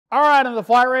All right, I'm the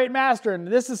Flat Rate Master, and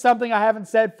this is something I haven't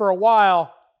said for a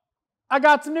while. I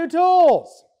got some new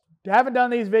tools. I haven't done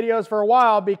these videos for a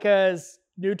while because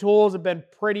new tools have been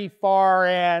pretty far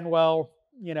and, well,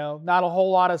 you know, not a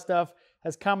whole lot of stuff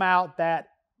has come out that,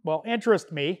 well,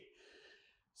 interest me.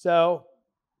 So,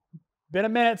 been a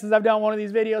minute since I've done one of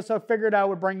these videos, so I figured I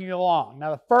would bring you along.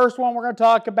 Now, the first one we're going to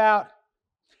talk about,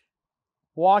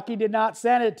 Milwaukee did not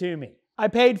send it to me. I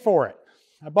paid for it.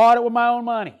 I bought it with my own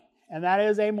money, and that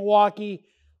is a Milwaukee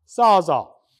Sawzall.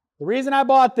 The reason I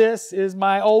bought this is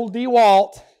my old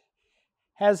DeWalt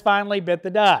has finally bit the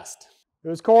dust. It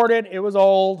was corded, it was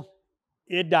old,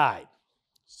 it died.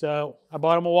 So I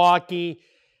bought a Milwaukee.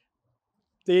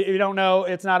 If you don't know,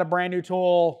 it's not a brand new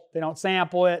tool. They don't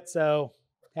sample it, so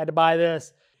had to buy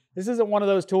this. This isn't one of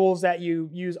those tools that you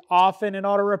use often in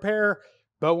auto repair,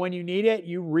 but when you need it,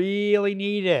 you really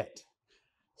need it.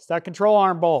 Stuck control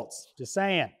arm bolts, just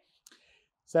saying.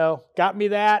 So got me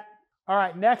that. All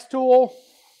right, next tool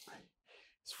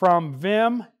is from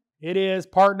Vim. It is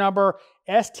part number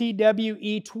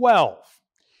STWE12.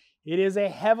 It is a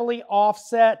heavily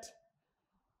offset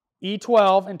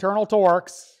E12 internal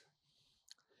torques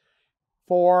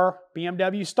for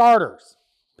BMW starters.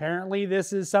 Apparently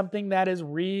this is something that is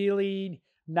really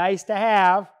nice to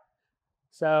have.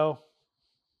 So,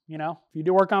 you know, if you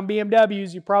do work on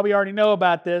BMWs, you probably already know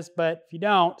about this, but if you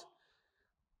don't,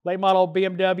 late model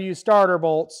BMW starter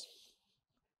bolts,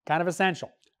 kind of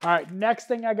essential. All right, next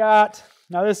thing I got,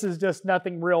 now this is just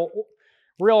nothing real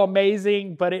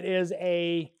amazing, but it is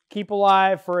a keep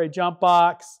alive for a jump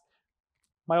box.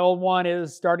 My old one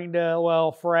is starting to,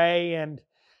 well, fray, and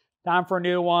time for a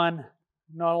new one.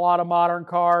 Not a lot of modern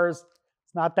cars.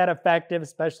 It's not that effective,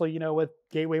 especially, you know, with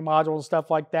gateway modules and stuff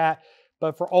like that.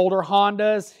 But for older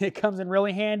Hondas, it comes in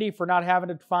really handy for not having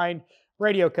to find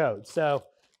radio codes. So,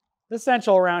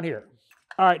 essential around here.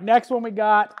 All right, next one we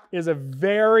got is a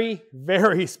very,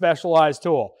 very specialized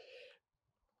tool.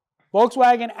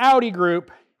 Volkswagen Audi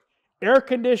Group air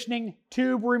conditioning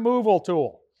tube removal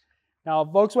tool. Now,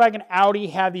 Volkswagen Audi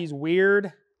have these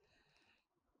weird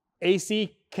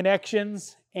AC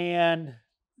connections, and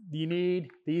you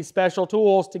need these special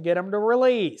tools to get them to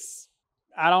release.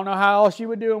 I don't know how else you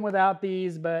would do them without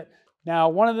these, but now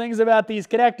one of the things about these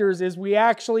connectors is we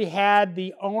actually had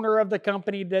the owner of the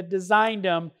company that designed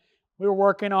them. We were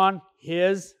working on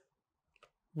his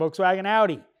Volkswagen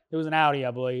Audi. It was an Audi,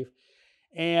 I believe.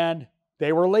 And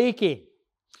they were leaking.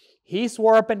 He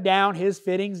swore up and down his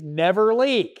fittings never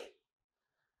leak.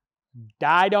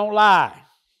 I don't lie.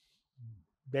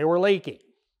 They were leaking.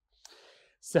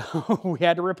 So we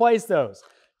had to replace those.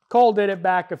 Cole did it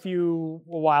back a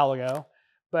while ago.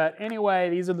 But anyway,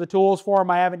 these are the tools for him.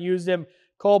 I haven't used them.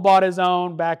 Cole bought his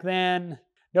own back then.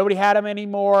 Nobody had them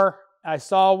anymore. I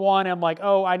saw one. I'm like,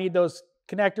 oh, I need those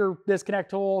disconnect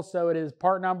tools. So it is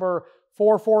part number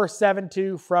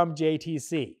 4472 from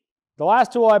JTC. The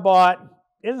last tool I bought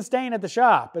isn't staying at the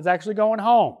shop. It's actually going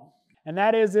home. And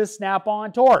that is this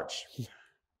snap-on torch.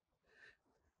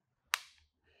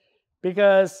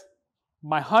 Because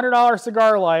my $100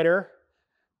 cigar lighter,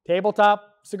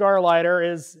 tabletop cigar lighter,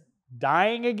 is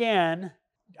dying again,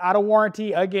 out of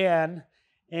warranty again,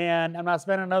 and I'm not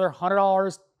spending another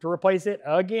 $100 to replace it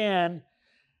again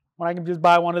when I can just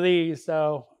buy one of these.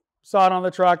 So saw it on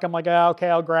the truck. I'm like, oh, okay,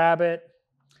 I'll grab it.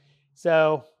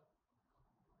 So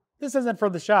this isn't for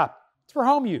the shop. It's for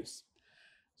home use.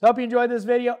 So hope you enjoyed this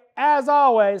video. As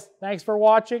always, thanks for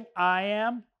watching. I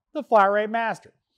am the Flat Rate Master.